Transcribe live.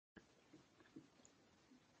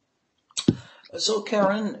So,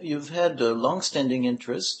 Karen, you've had a long-standing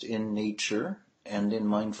interest in nature and in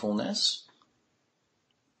mindfulness.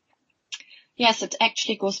 Yes, it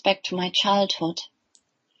actually goes back to my childhood.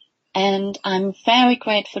 And I'm very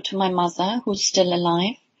grateful to my mother, who's still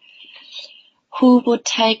alive, who would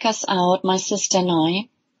take us out, my sister and I,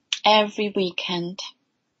 every weekend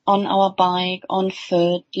on our bike, on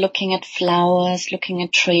foot, looking at flowers, looking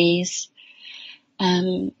at trees.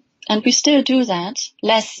 And we still do that,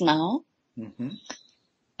 less now. Mm-hmm.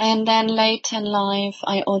 And then later in life,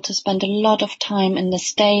 I also spent a lot of time in the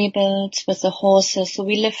stables with the horses. So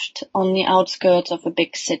we lived on the outskirts of a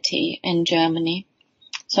big city in Germany.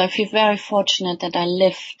 So I feel very fortunate that I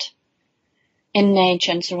lived in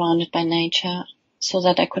nature and surrounded by nature so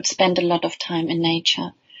that I could spend a lot of time in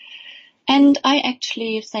nature. And I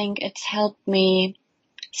actually think it's helped me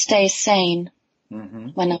stay sane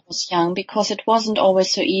when I was young, because it wasn't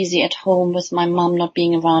always so easy at home with my mum not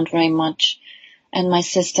being around very much and my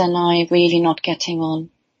sister and I really not getting on.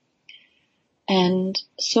 And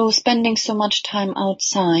so spending so much time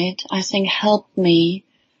outside, I think, helped me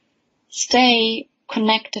stay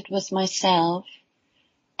connected with myself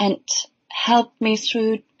and helped me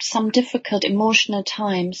through some difficult emotional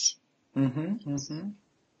times.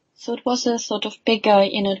 So it was a sort of bigger,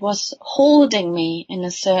 it was holding me in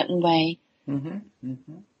a certain way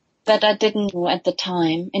that I didn't know at the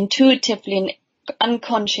time. Intuitively and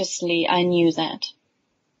unconsciously, I knew that.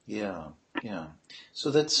 Yeah.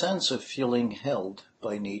 So that sense of feeling held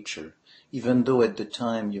by nature, even though at the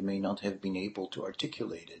time you may not have been able to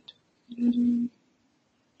articulate it. Mm-hmm.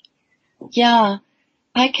 Yeah,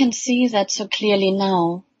 I can see that so clearly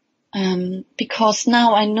now, because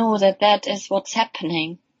now I know that that is what's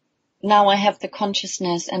happening. Now I have the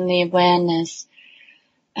consciousness and the awareness,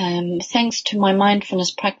 thanks to my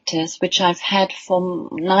mindfulness practice, which I've had for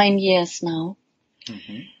 9 years now,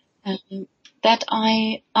 that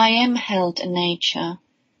I am held in nature.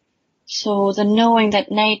 So the knowing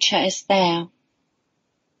that nature is there,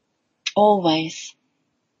 always,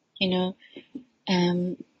 in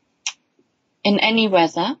any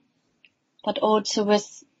weather, but also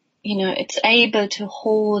with, it's able to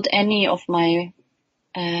hold any of my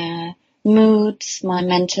moods, my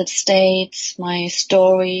mental states, my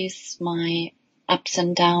stories, my ups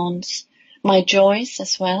and downs, my joys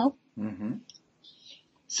as well.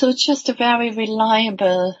 So it's just a very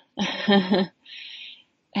reliable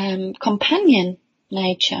companion,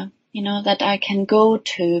 nature, that I can go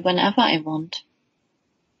to whenever I want.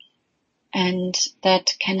 And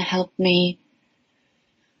that can help me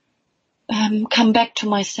come back to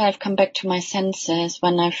myself, come back to my senses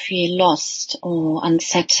when I feel lost or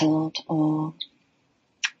unsettled or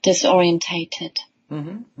disorientated.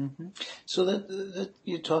 So that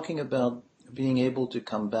you're talking about being able to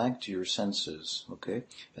come back to your senses, okay,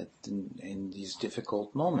 in these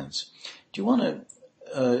difficult moments. Do you want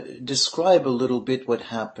to describe a little bit what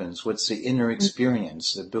happens? What's the inner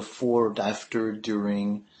experience, the before, after,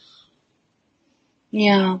 during?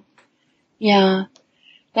 Yeah.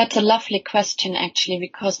 That's a lovely question, actually,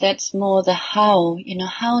 because that's more the how.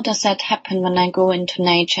 How does that happen when I go into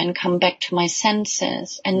nature and come back to my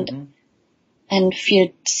senses and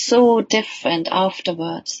feel so different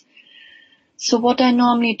afterwards? So what I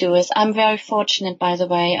normally do is, I'm very fortunate, by the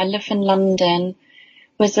way. I live in London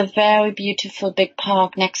with a very beautiful big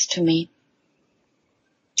park next to me.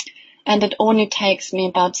 And it only takes me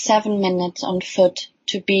about 7 minutes on foot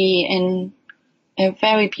to be in a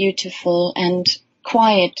very beautiful and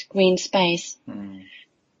quiet green space.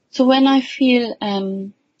 So when I feel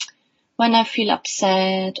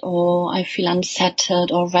upset or I feel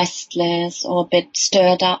unsettled or restless or a bit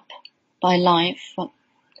stirred up by life,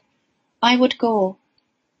 I would go.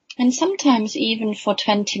 And sometimes even for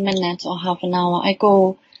 20 minutes or half an hour, I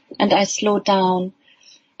go and I slow down.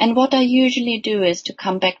 And what I usually do is to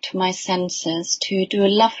come back to my senses, to do a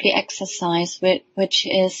lovely exercise, which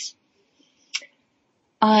is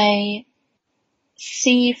I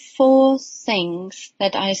see 4 things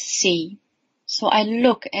that I see. So I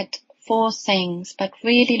look at 4 things, but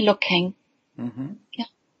really looking. Yeah.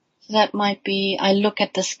 So that might be, I look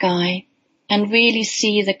at the sky and really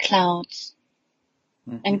see the clouds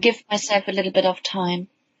and give myself a little bit of time.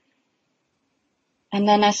 And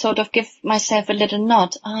then I sort of give myself a little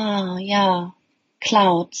nod. Yeah,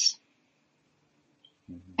 clouds.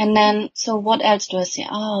 And then, so what else do I see?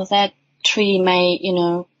 That tree may,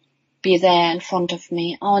 be there in front of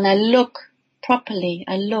me. And I look properly.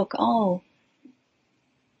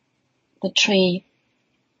 The tree.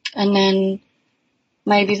 And then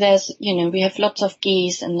maybe there's, we have lots of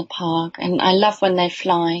geese in the park, and I love when they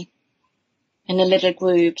fly in a little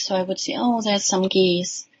group. So I would say, there's some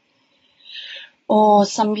geese. or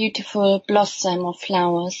some beautiful blossom or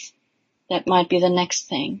flowers. That might be the next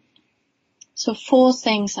thing. So 4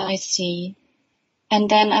 things I see. And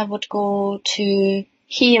then I would go to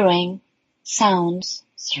hearing sounds.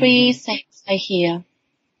 3 things I hear.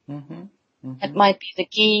 It might be the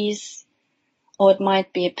geese, or it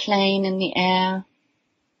might be a plane in the air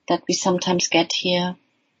that we sometimes get here,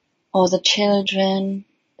 or the children,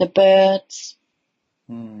 the birds.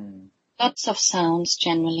 Lots of sounds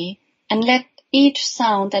generally. And let each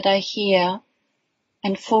sound that I hear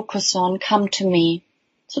and focus on come to me.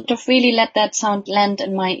 Sort of really let that sound land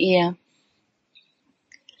in my ear.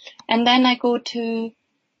 And then I go to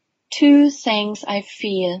 2 things I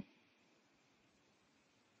feel.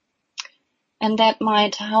 And that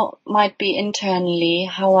might be internally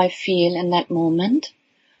how I feel in that moment,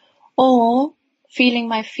 or feeling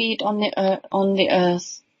my feet on the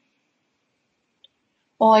earth,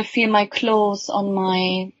 or I feel my clothes on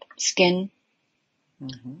my skin,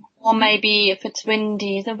 or maybe if it's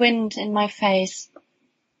windy, the wind in my face.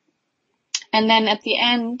 And then at the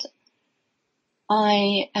end,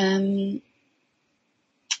 I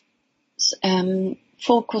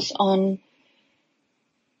focus on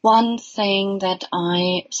 1 thing that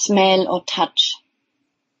I smell or touch.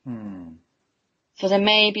 So there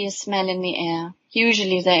may be a smell in the air.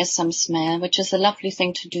 Usually there is some smell, which is a lovely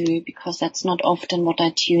thing to do because that's not often what I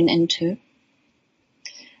tune into.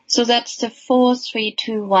 So that's the 4, 3,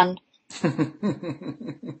 2, 1.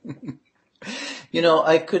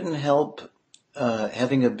 I couldn't help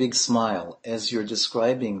having a big smile as you're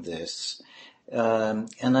describing this.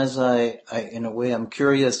 And as I, in a way, I'm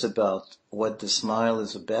curious about what the smile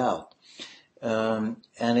is about. And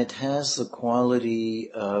it has the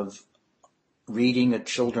quality of reading a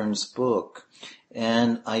children's book.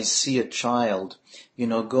 And I see a child,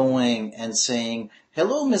 going and saying,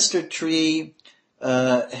 "Hello, Mr. Tree.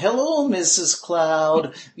 Hello, Mrs.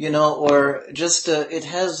 Cloud," or just, it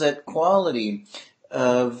has that quality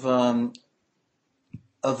of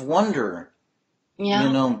wonder,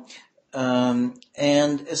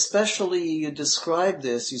 and especially you describe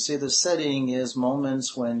this, you say the setting is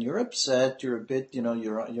moments when you're upset, you're a bit, you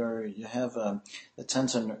have a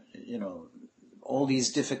sense of, all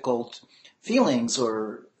these difficult feelings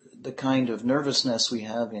or the kind of nervousness we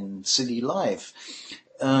have in city life.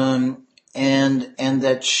 And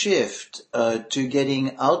that shift, to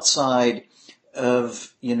getting outside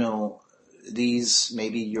of, these,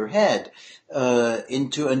 maybe your head,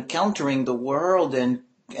 into encountering the world and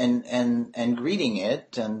greeting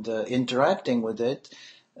it and interacting with it.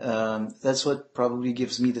 That's what probably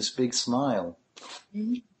gives me this big smile.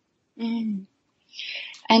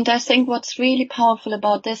 And I think what's really powerful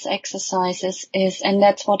about this exercise is, and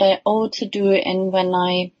that's what I also do when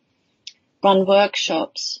I run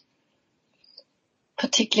workshops,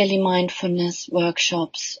 particularly mindfulness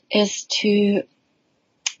workshops, is to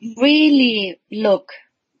really look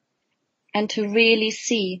and to really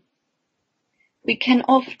see. We can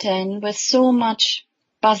often, with so much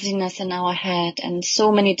buzziness in our head and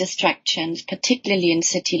so many distractions, particularly in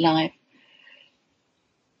city life,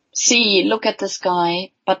 look at the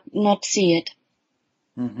sky, but not see it.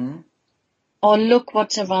 Or look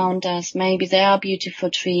what's around us. Maybe there are beautiful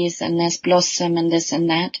trees and there's blossom and this and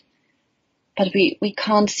that. But we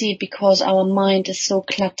can't see it because our mind is so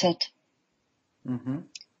cluttered.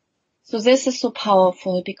 So this is so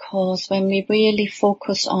powerful because when we really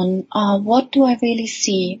focus on, what do I really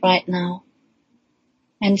see right now?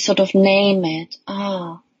 And sort of name it.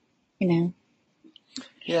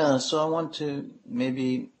 Yeah, so I want to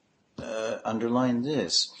maybe underline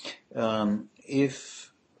this.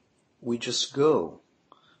 If we just go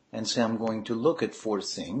and say, I'm going to look at 4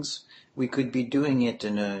 things, we could be doing it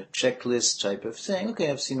in a checklist type of thing. Okay,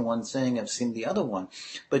 I've seen one thing, I've seen the other one.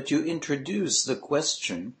 But you introduce the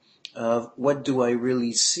question of what do I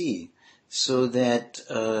really see? So that,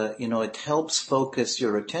 it helps focus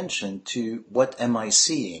your attention to what am I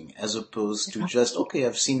seeing as opposed to just, okay,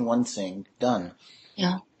 I've seen one thing, done.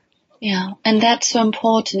 Yeah, and that's so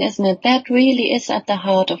important, isn't it? That really is at the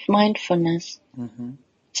heart of mindfulness.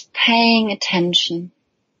 It's paying attention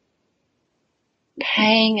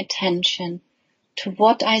to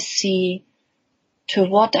what I see, to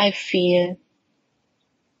what I feel,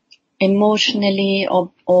 emotionally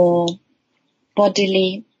or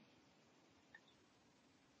bodily,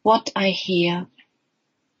 what I hear.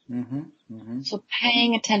 So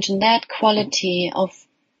paying attention, that quality of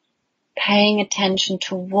paying attention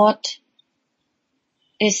to what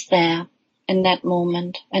is there in that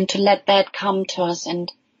moment and to let that come to us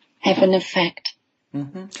and have an effect.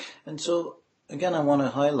 And so, again, I want to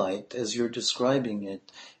highlight, as you're describing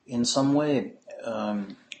it, in some way,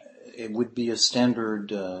 it would be a standard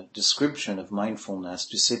description of mindfulness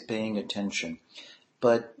to say paying attention.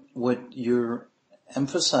 But what you're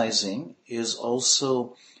emphasizing is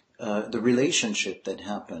also the relationship that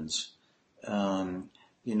happens.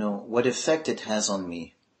 What effect it has on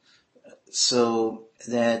me. So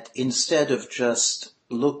that instead of just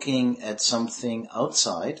looking at something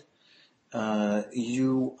outside,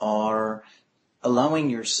 you are allowing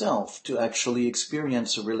yourself to actually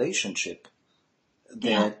experience a relationship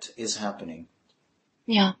that is happening.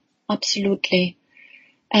 Yeah, absolutely.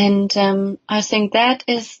 And I think that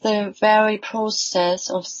is the very process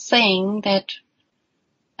of thing that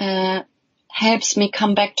helps me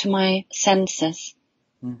come back to my senses.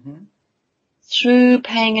 Mm-hmm. Through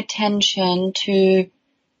paying attention to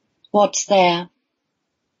what's there.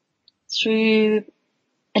 Through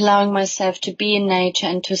allowing myself to be in nature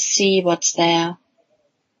and to see what's there.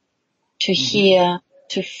 To hear,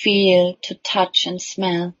 to feel, to touch and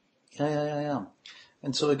smell. Yeah.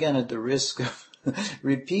 And so again, at the risk of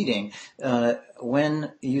repeating,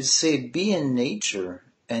 when you say be in nature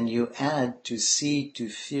and you add to see, to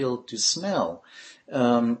feel, to smell,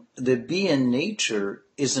 the be in nature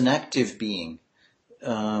is an active being.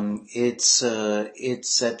 It's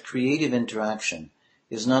that creative interaction.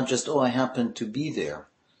 It's not just, I happen to be there.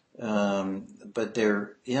 But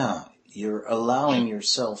you're allowing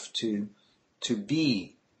yourself to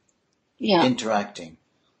be interacting.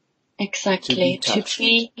 Exactly. To be touched.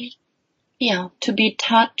 To be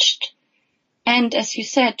touched. And as you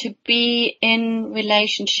said, to be in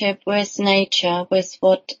relationship with nature, with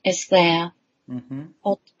what is there.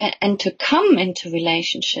 Mm-hmm. And to come into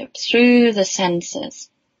relationship through the senses.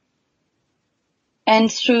 And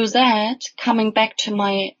through that, coming back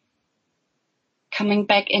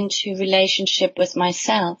into relationship with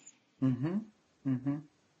myself. Mm-hmm. Mm-hmm.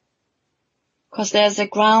 Because there's a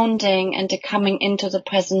grounding and a coming into the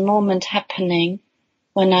present moment happening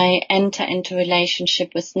when I enter into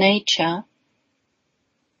relationship with nature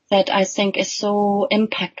that I think is so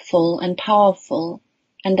impactful and powerful,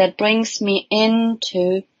 and that brings me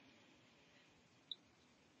into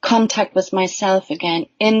contact with myself again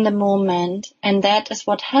in the moment, and that is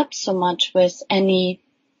what helps so much with any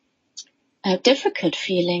difficult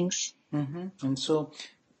feelings. Mm-hmm. And so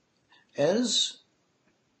as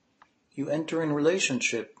you enter in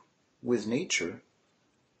relationship with nature,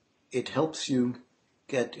 it helps you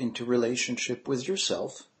get into relationship with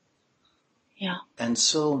yourself. Yeah. And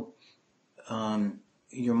so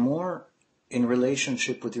you're more in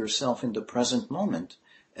relationship with yourself in the present moment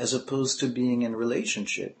as opposed to being in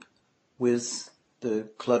relationship with the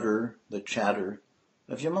clutter, the chatter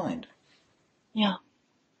of your mind. Yeah.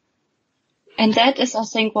 And that is, I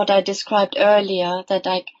think, what I described earlier, that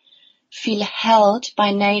I feel held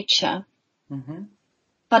by nature. Mm-hmm.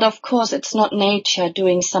 But of course, it's not nature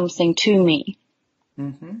doing something to me.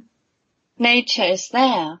 Mm-hmm. Nature is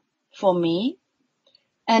there for me,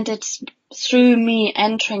 and it's through me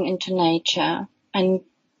entering into nature and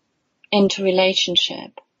into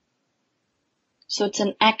relationship. So it's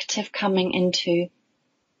an active coming into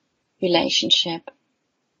relationship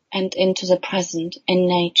and into the present in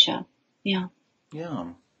nature. Yeah.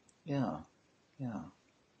 Yeah.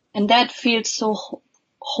 And that feels so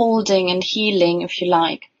holding and healing, if you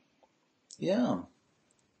like. Yeah.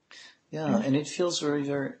 And it feels very,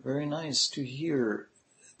 very, very nice to hear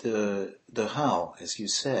the how, as you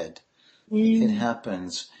said, it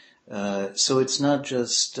happens. So it's not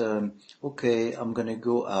just, okay, I'm going to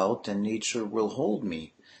go out and nature will hold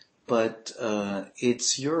me, but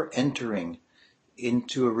it's your entering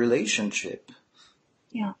into a relationship.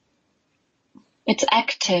 Yeah. It's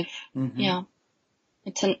active. Mm-hmm. Yeah.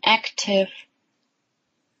 It's an active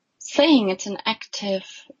thing. It's an active,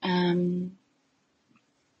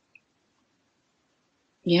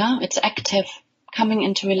 it's active coming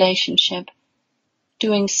into relationship,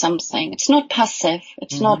 doing something. It's not passive.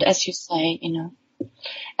 It's not, as you say,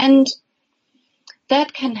 and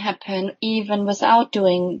that can happen even without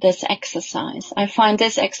doing this exercise. I find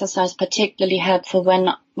this exercise particularly helpful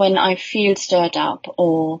when I feel stirred up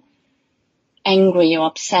or angry or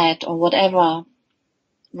upset or whatever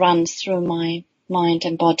runs through my mind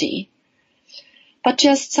and body. But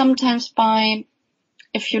just sometimes by,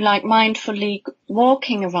 if you like, mindfully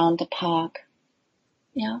walking around the park,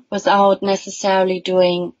 without necessarily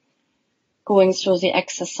going through the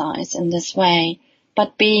exercise in this way,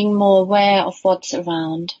 but being more aware of what's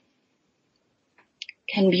around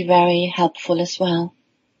can be very helpful as well.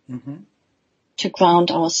 Mm-hmm. To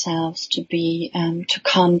ground ourselves, to be, to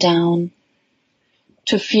calm down,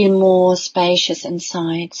 to feel more spacious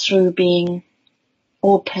inside through being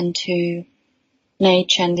open to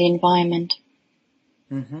nature and the environment.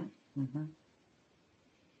 Mm-hmm. Mm-hmm.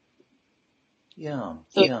 Yeah,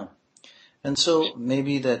 So, yeah. And so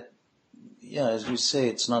maybe that, yeah, as you say,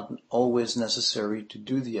 it's not always necessary to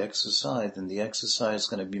do the exercise, and the exercise is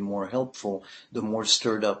going to be more helpful the more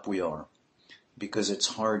stirred up we are, because it's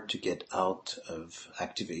hard to get out of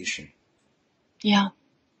activation. yeah,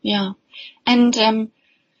 yeah. And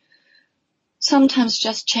sometimes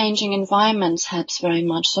just changing environments helps very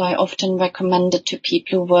much. So I often recommend it to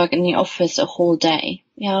people who work in the office a whole day.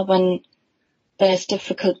 Yeah, when there's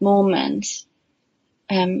difficult moments,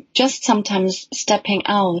 just sometimes stepping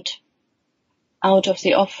out of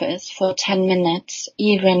the office for 10 minutes,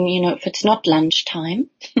 even, if it's not lunchtime,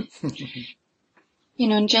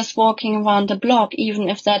 and just walking around the block, even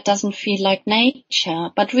if that doesn't feel like nature,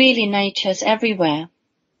 but really nature is everywhere.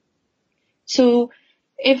 So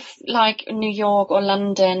if like in New York or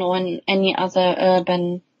London or in any other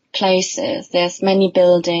urban places, there's many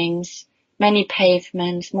buildings, many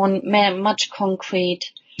pavements, much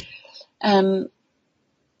concrete,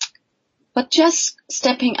 but just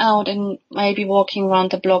stepping out and maybe walking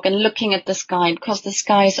around the block and looking at the sky, because the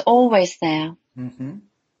sky is always there. Mm-hmm.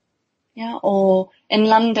 Yeah, or in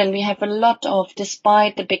London we have a lot of,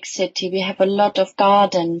 despite the big city, we have a lot of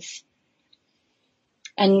gardens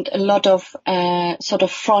and a lot of sort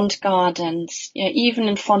of front gardens. Yeah, even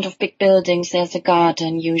in front of big buildings there's a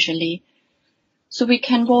garden usually. So we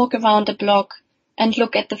can walk around the block and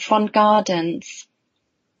look at the front gardens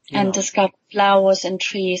and discover flowers and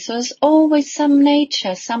trees. So there's always some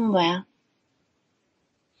nature somewhere.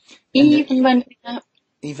 And Even when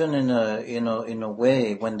even in a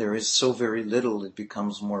way, when there is so very little, it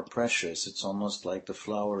becomes more precious. It's almost like the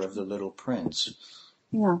flower of the little prince.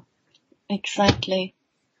 yeah, exactly.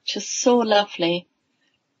 Just so lovely.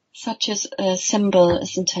 Such a symbol,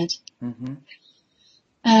 isn't it? Mm-hmm.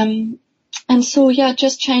 And so, yeah,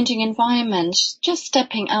 just changing environments, just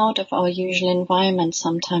stepping out of our usual environment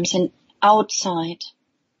sometimes and outside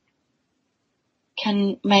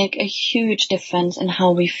can make a huge difference in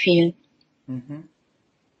how we feel. Mm-hmm.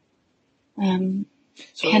 Um,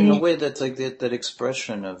 So in a way, that's like that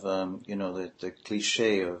expression of, the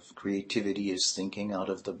cliche of creativity is thinking out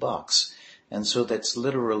of the box. And so that's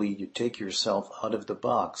literally, you take yourself out of the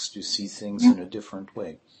box to see things yeah, in a different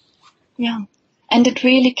way. yeah. And it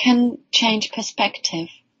really can change perspective.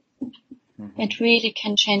 Mm-hmm. It really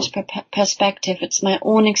can change perspective. It's my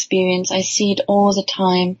own experience. I see it all the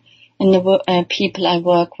time in the people I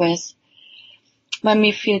work with. When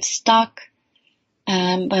we feel stuck,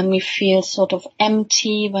 when we feel sort of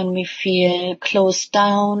empty, when we feel closed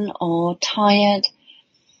down or tired,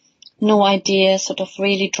 no idea, sort of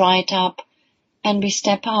really dried up, and we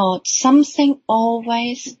step out, something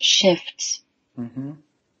always shifts. Mm-hmm.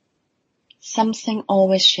 Something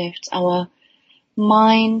always shifts. Our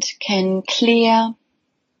mind can clear,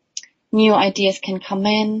 new ideas can come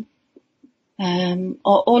in,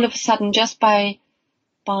 or all of a sudden just by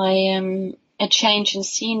a change in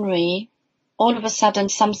scenery, all of a sudden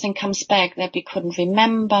something comes back that we couldn't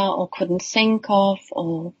remember or couldn't think of,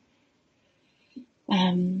 or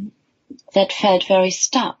that felt very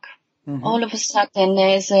stuck. Mm-hmm. All of a sudden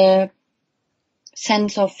there's a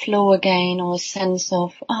sense of flow again, or a sense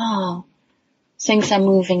of, things are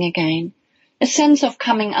moving again. A sense of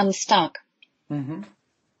coming unstuck. Mm-hmm.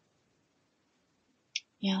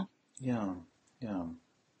 Yeah. Yeah, yeah.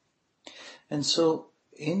 And so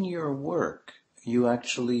in your work, you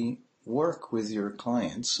actually work with your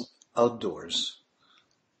clients outdoors.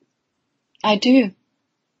 I do.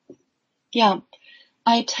 Yeah.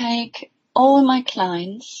 I take all my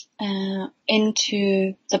clients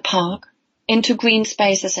into the park, into green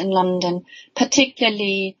spaces in London,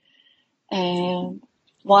 particularly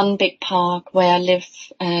one big park where I live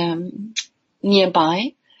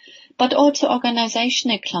nearby, but also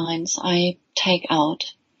organizational clients I take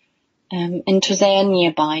out into their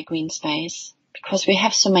nearby green space, because we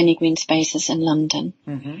have so many green spaces in London.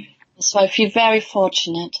 Mm-hmm. So I feel very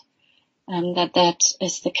fortunate that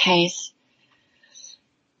is the case.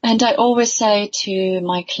 And I always say to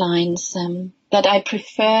my clients that I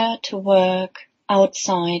prefer to work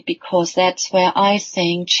outside, because that's where I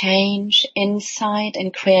think change, insight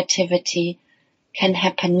and creativity can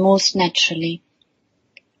happen most naturally.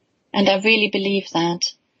 And I really believe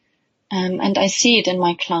that. And I see it in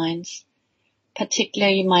my clients,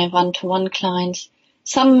 particularly my one-to-one clients.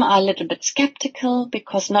 Some are a little bit skeptical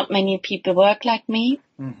because not many people work like me.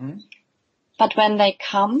 Mm-hmm. But when they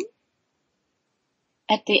come,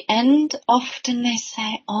 at the end, often they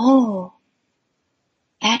say, "Oh,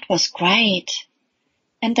 that was great."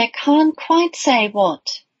 And they can't quite say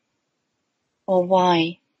what or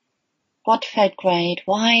why. What felt great?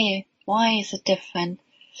 Why is it different?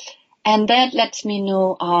 And that lets me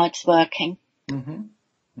know, it's working. Mm-hmm.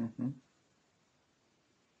 Mm-hmm.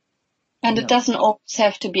 And it doesn't always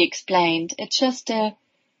have to be explained. It's just an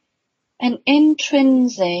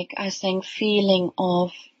intrinsic, I think, feeling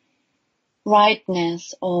of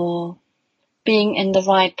rightness or being in the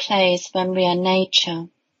right place when we are nature.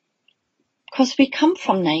 Because we come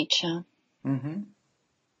from nature. Mm-hmm.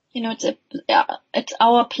 You know, it's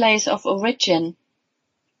our place of origin,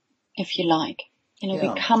 if you like. You know,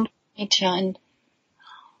 we come from nature. And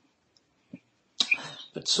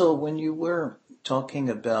but so when you were talking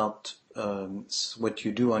about what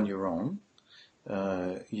you do on your own,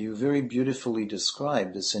 you very beautifully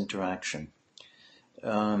described this interaction.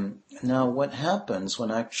 Now, what happens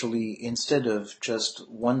when actually, instead of just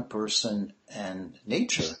one person and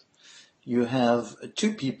nature, you have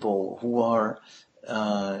two people who are,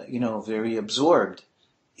 very absorbed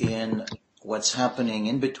in what's happening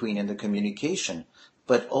in between in the communication,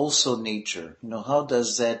 but also nature. How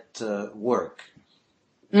does that work?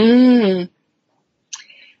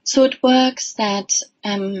 So it works that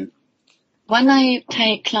when I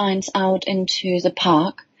take clients out into the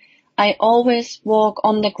park, I always walk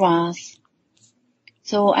on the grass.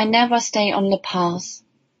 So I never stay on the path.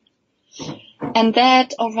 And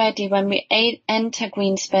that already, when we enter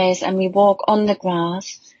green space and we walk on the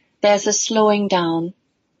grass, there's a slowing down.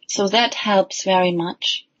 So that helps very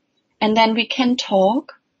much. And then we can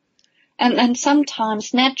talk. And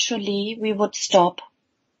sometimes naturally we would stop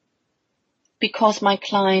because my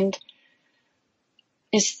client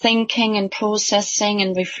is thinking and processing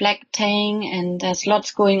and reflecting, and there's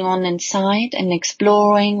lots going on inside and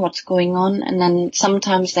exploring what's going on. And then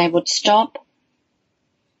sometimes they would stop.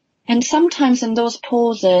 And sometimes in those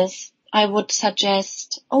pauses, I would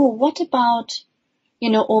suggest, what about,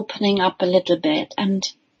 opening up a little bit and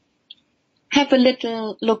have a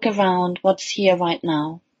little look around what's here right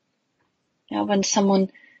now. When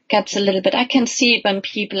someone gets a little bit, I can see it when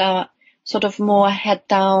people are sort of more head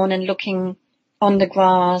down and looking on the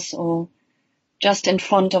grass or just in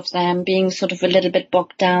front of them, being sort of a little bit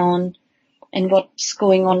bogged down in what's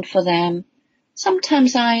going on for them.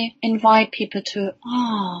 Sometimes I invite people to,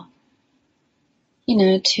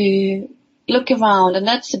 to look around, and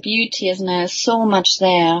that's the beauty, isn't there? There's so much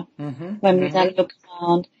there when we then look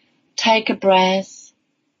around, take a breath.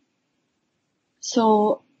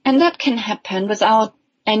 So, and that can happen without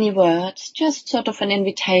any words, just sort of an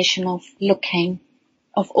invitation of looking,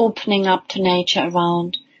 of opening up to nature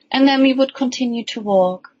around. And then we would continue to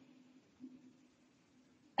walk.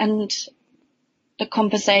 And the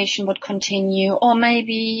conversation would continue, or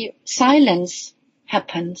maybe silence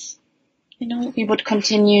happens. We would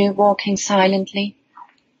continue walking silently.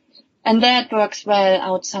 And that works well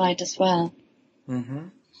outside as well. Rather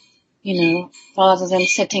than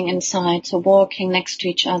sitting inside. So walking next to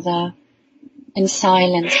each other in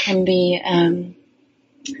silence can be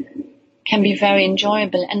very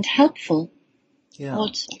enjoyable and helpful.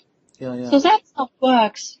 Also. So that's how it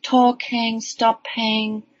works. Talking,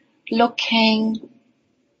 stopping, looking,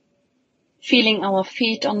 feeling our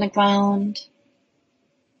feet on the ground,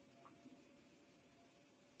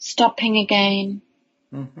 stopping again.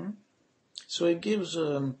 So it gives,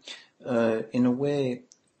 in a way,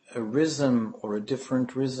 a rhythm or a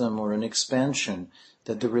different rhythm or an expansion,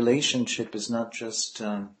 that the relationship is not just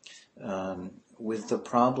with the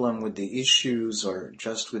problem, with the issues, or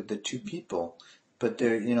just with the two people, but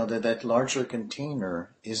there, that larger container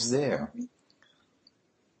is there.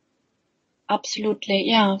 Absolutely,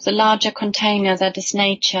 yeah. The larger container that is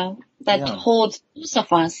nature, that holds both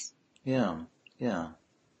of us. Yeah.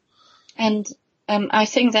 And I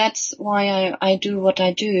think that's why I do what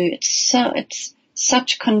I do. It's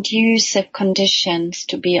such conducive conditions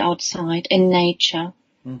to be outside in nature.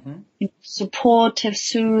 Supportive,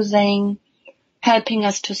 soothing, helping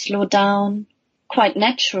us to slow down quite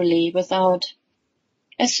naturally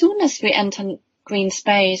as soon as we enter green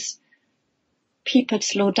space, people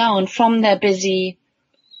slow down from their busy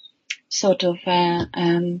sort of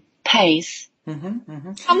pace.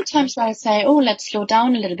 Sometimes I say, let's slow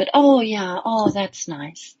down a little bit. That's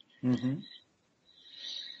nice.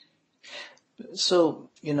 So,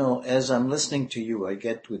 as I'm listening to you, I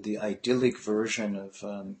get with the idyllic version of,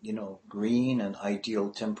 green and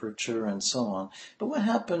ideal temperature and so on. But what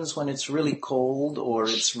happens when it's really cold or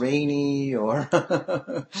it's rainy or...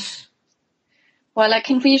 Well, I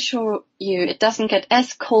can reassure you, it doesn't get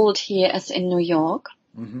as cold here as in New York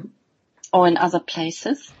or in other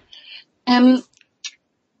places.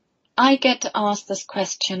 I get asked this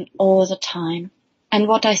question all the time. And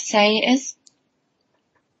what I say is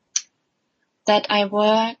that I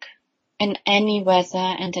work in any weather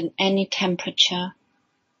and in any temperature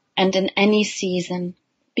and in any season,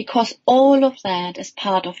 because all of that is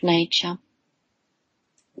part of nature.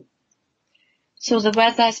 So the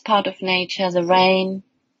weather is part of nature, the rain,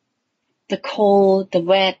 the cold, the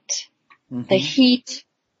wet, the heat,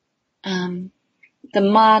 the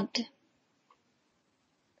mud.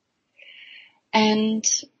 And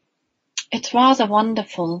it's rather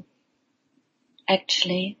wonderful,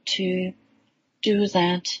 actually, to do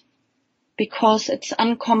that, because it's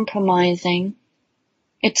uncompromising,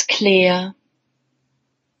 it's clear,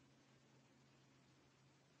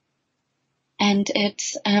 and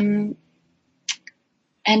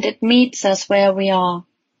it meets us where we are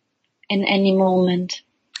in any moment.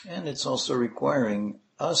 And it's also requiring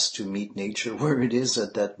us to meet nature where it is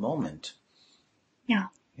at that moment. Yeah.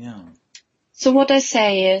 Yeah. So what I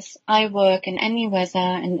say is, I work in any weather,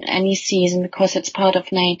 in any season, because it's part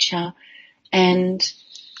of nature, and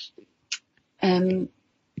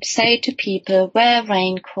say to people, wear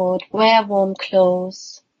raincoat, wear warm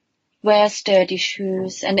clothes, wear sturdy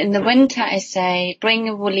shoes, and in the winter I say, bring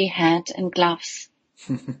a woolly hat and gloves.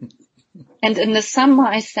 And in the summer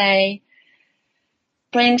I say,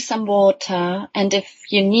 bring some water, and if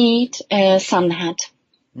you need, a sun hat.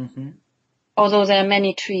 Although there are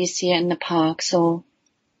many trees here in the park, so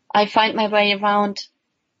I find my way around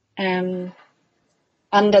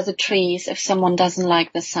under the trees if someone doesn't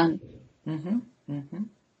like the sun. And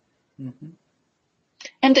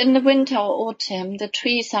in the winter or autumn, the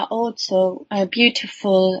trees are also a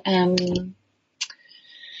beautiful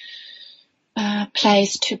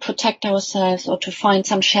place to protect ourselves or to find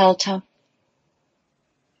some shelter.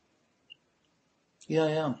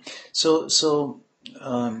 Yeah. So,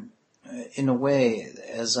 in a way,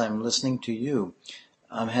 as I'm listening to you,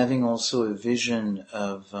 I'm having also a vision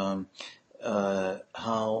of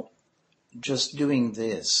how just doing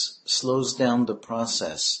this slows down the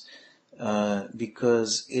process,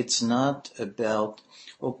 because it's not about,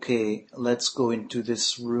 okay, let's go into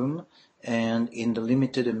this room, and in the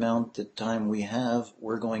limited amount of time we have,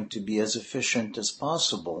 we're going to be as efficient as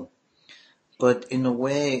possible. But in a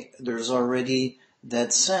way, there's already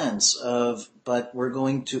that sense of, but we're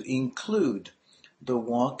going to include the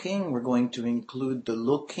walking, we're going to include the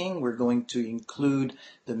looking, we're going to include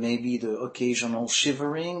maybe the occasional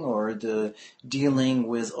shivering or the dealing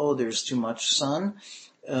with, there's too much sun.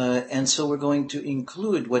 And so we're going to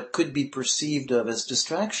include what could be perceived of as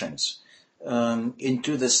distractions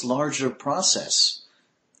into this larger process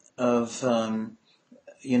of,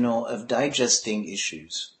 of digesting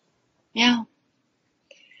issues. Yeah.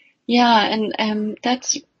 Yeah, and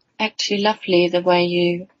that's actually lovely the way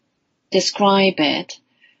you describe it.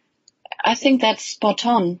 I think that's spot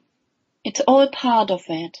on. It's all part of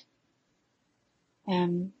it,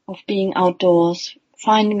 of being outdoors,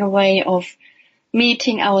 finding a way of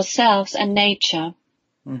meeting ourselves and nature,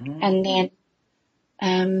 and then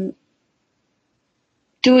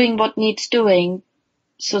doing what needs doing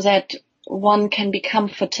so that one can be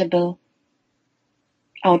comfortable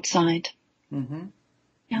outside.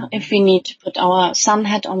 Yeah, if we need to put our sun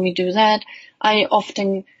hat on, we do that. I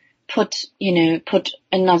often put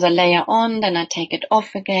another layer on, then I take it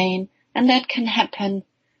off again, and that can happen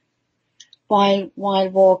while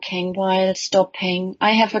walking, while stopping.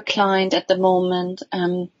 I have a client at the moment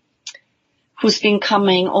who's been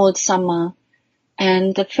coming all summer,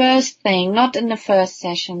 and the first thing, not in the first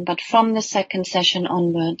session, but from the second session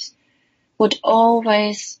onwards, would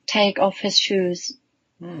always take off his shoes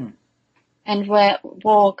and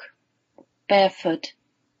walk barefoot.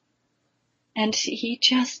 And he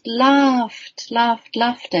just loved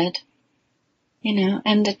it,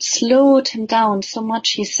 and it slowed him down so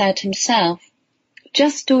much, he said himself.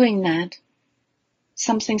 Just doing that,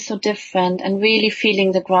 something so different, and really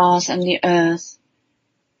feeling the grass and the earth.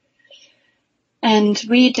 And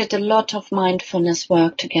we did a lot of mindfulness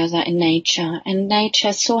work together in nature, and nature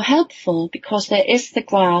is so helpful because there is the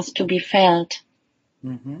grass to be felt.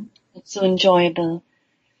 It's so enjoyable.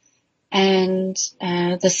 And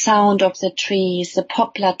the sound of the trees, the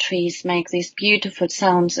poplar trees make these beautiful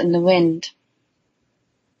sounds in the wind.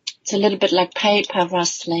 It's a little bit like paper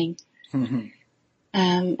rustling. And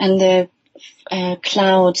the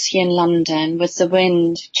clouds here in London with the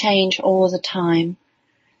wind change all the time.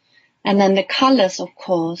 And then the colors, of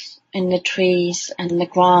course, in the trees and the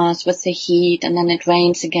grass with the heat, and then it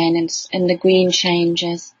rains again and the green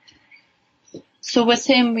changes. So with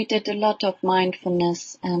him we did a lot of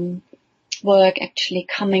mindfulness work, actually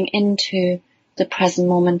coming into the present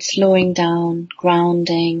moment, slowing down,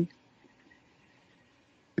 grounding,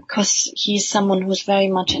 because he's someone who's very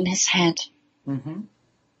much in his head. And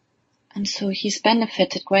so he's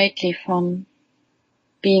benefited greatly from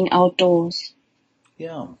being outdoors.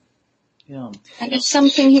 Yeah. Yeah. And it's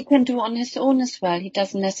something he can do on his own as well. He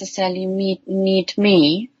doesn't necessarily need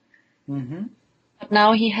me. Mm-hmm. But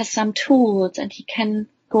now he has some tools and he can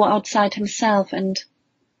go outside himself and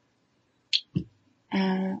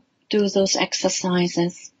do those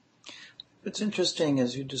exercises. What's interesting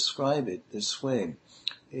as you describe it this way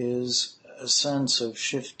is a sense of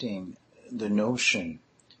shifting the notion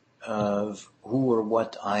of who or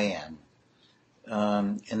what I am.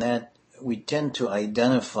 And that we tend to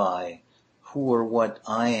identify who or what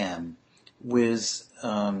I am with,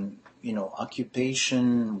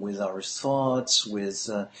 occupation, with our thoughts, with,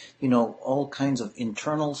 all kinds of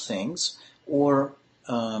internal things, or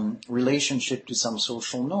relationship to some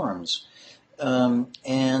social norms.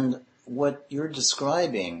 And what you're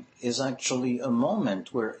describing is actually a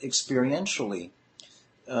moment where experientially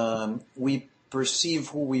we perceive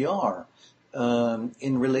who we are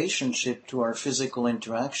in relationship to our physical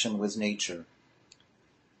interaction with nature.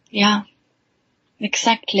 Yeah,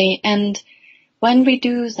 exactly. And when we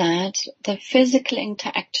do that, the physical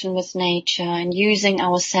interaction with nature and using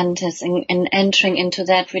our senses and entering into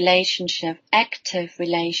that relationship, active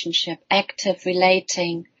relating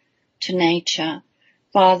to nature,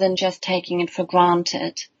 rather than just taking it for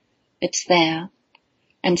granted, it's there,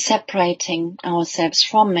 and separating ourselves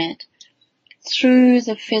from it through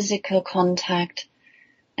the physical contact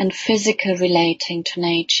and physical relating to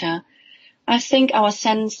nature, I think our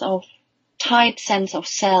tight sense of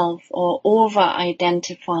self or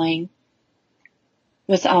over-identifying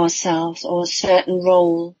with ourselves or a certain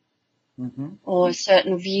role or a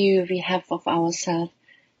certain view we have of ourselves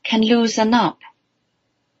can loosen up.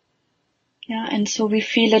 Yeah, and so we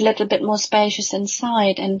feel a little bit more spacious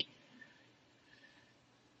inside and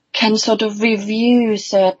can sort of review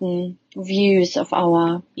certain views of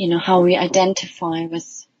our, how we identify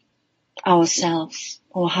with ourselves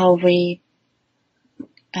or how we,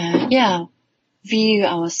 view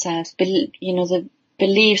ourselves, the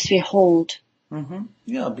beliefs we hold. Mm-hmm.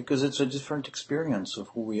 Yeah, because it's a different experience of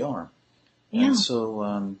who we are. Yeah. And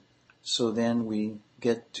so then we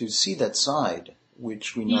get to see that side,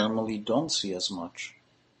 which we normally don't see as much.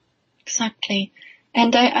 Exactly.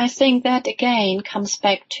 And I think that again comes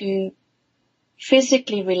back to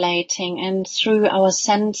physically relating and through our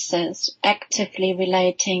senses, actively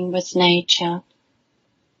relating with nature.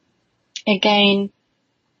 Again,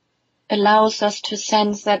 allows us to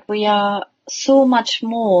sense that we are so much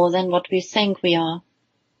more than what we think we are.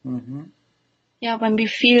 Mm-hmm. Yeah, when we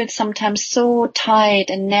feel sometimes so tight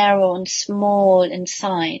and narrow and small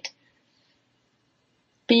inside,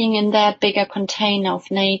 being in that bigger container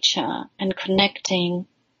of nature and connecting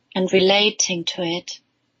and relating to it,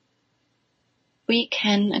 it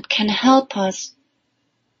can help us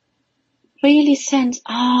really sense,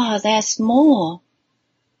 there's more.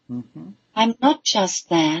 Mm-hmm. I'm not just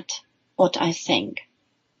that, what I think.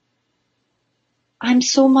 I'm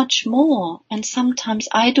so much more, and sometimes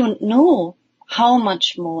I don't know how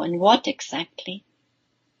much more and what exactly.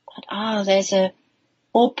 But there's a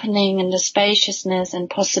opening and a spaciousness and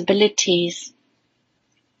possibilities.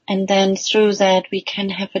 And then through that we can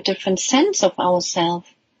have a different sense of ourselves.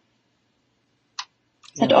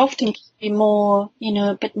 That often can be more,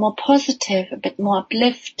 a bit more positive, a bit more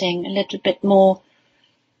uplifting, a little bit more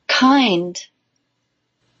kind.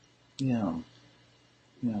 Yeah.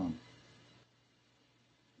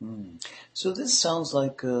 So this sounds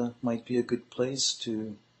like might be a good place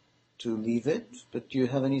to leave it, but do you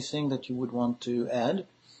have anything that you would want to add?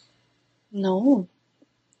 No,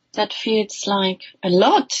 that feels like a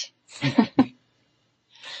lot.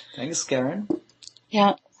 Thanks, Karen.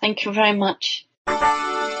 Yeah, thank you very much.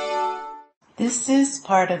 This is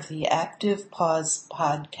part of the Active Pause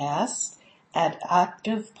podcast at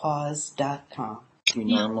activepause.com. We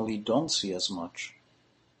normally don't see as much.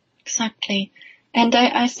 Exactly. And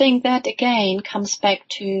I think that again comes back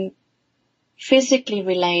to physically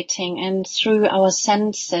relating and through our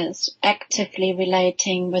senses, actively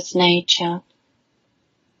relating with nature.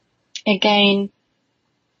 Again,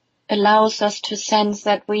 allows us to sense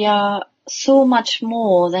that we are so much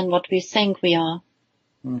more than what we think we are.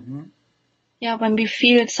 Mm-hmm. Yeah, when we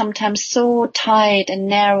feel sometimes so tight and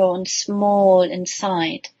narrow and small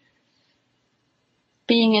inside,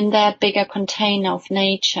 being in that bigger container of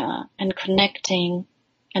nature and connecting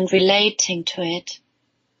and relating to it,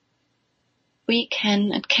 it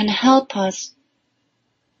can help us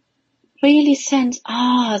really sense,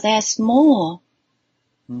 there's more.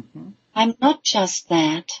 Mm-hmm. I'm not just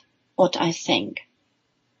that, what I think.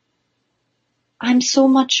 I'm so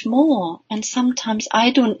much more, and sometimes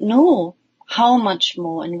I don't know how much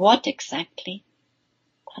more and what exactly.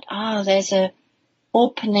 But there's a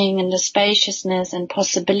opening and the spaciousness and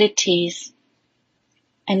possibilities.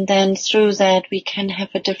 And then through that we can have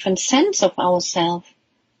a different sense of ourselves.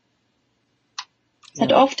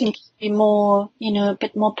 That often can be more, a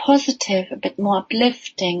bit more positive, a bit more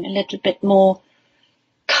uplifting, a little bit more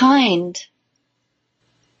kind.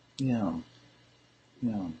 Yeah.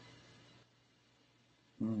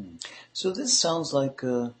 So this sounds like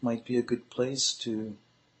might be a good place to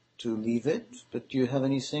leave it, but do you have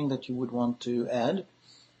anything that you would want to add?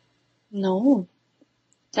 No,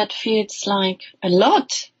 that feels like a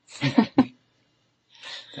lot.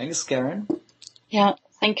 Thanks, Karen. Yeah,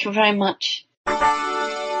 thank you very much.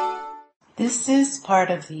 This is part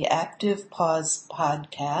of the Active Pause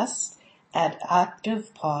podcast at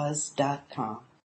activepause.com.